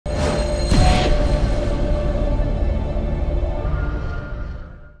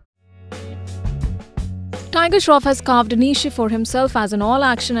Tiger Shroff has carved a niche for himself as an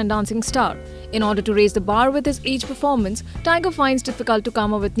all-action and dancing star. In order to raise the bar with his each performance, Tiger finds difficult to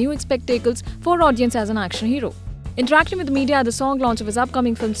come up with new spectacles for audience as an action hero. Interacting with the media at the song launch of his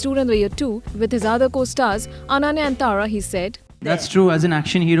upcoming film Student of the Year 2 with his other co-stars Ananya and Tara, he said, "That's true. As an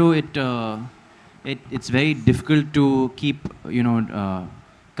action hero, it's very difficult to keep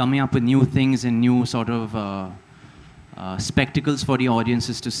coming up with new things and new sort of spectacles for the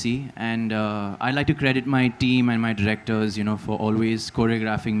audiences to see. And I like to credit my team and my directors, for always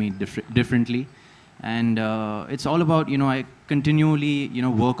choreographing me differently. And it's all about, I continually,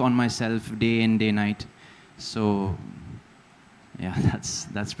 work on myself day in, day night. So, yeah,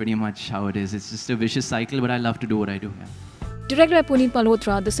 that's pretty much how it is. It's just a vicious cycle, but I love to do what I do. Yeah. Directed by Puneet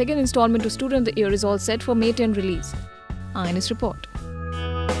Malhotra, the second installment to Student of the Year is all set for May 10 release. INS Report.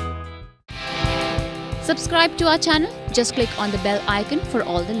 Subscribe to our channel. Just click on the bell icon for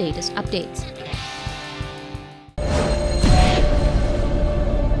all the latest updates.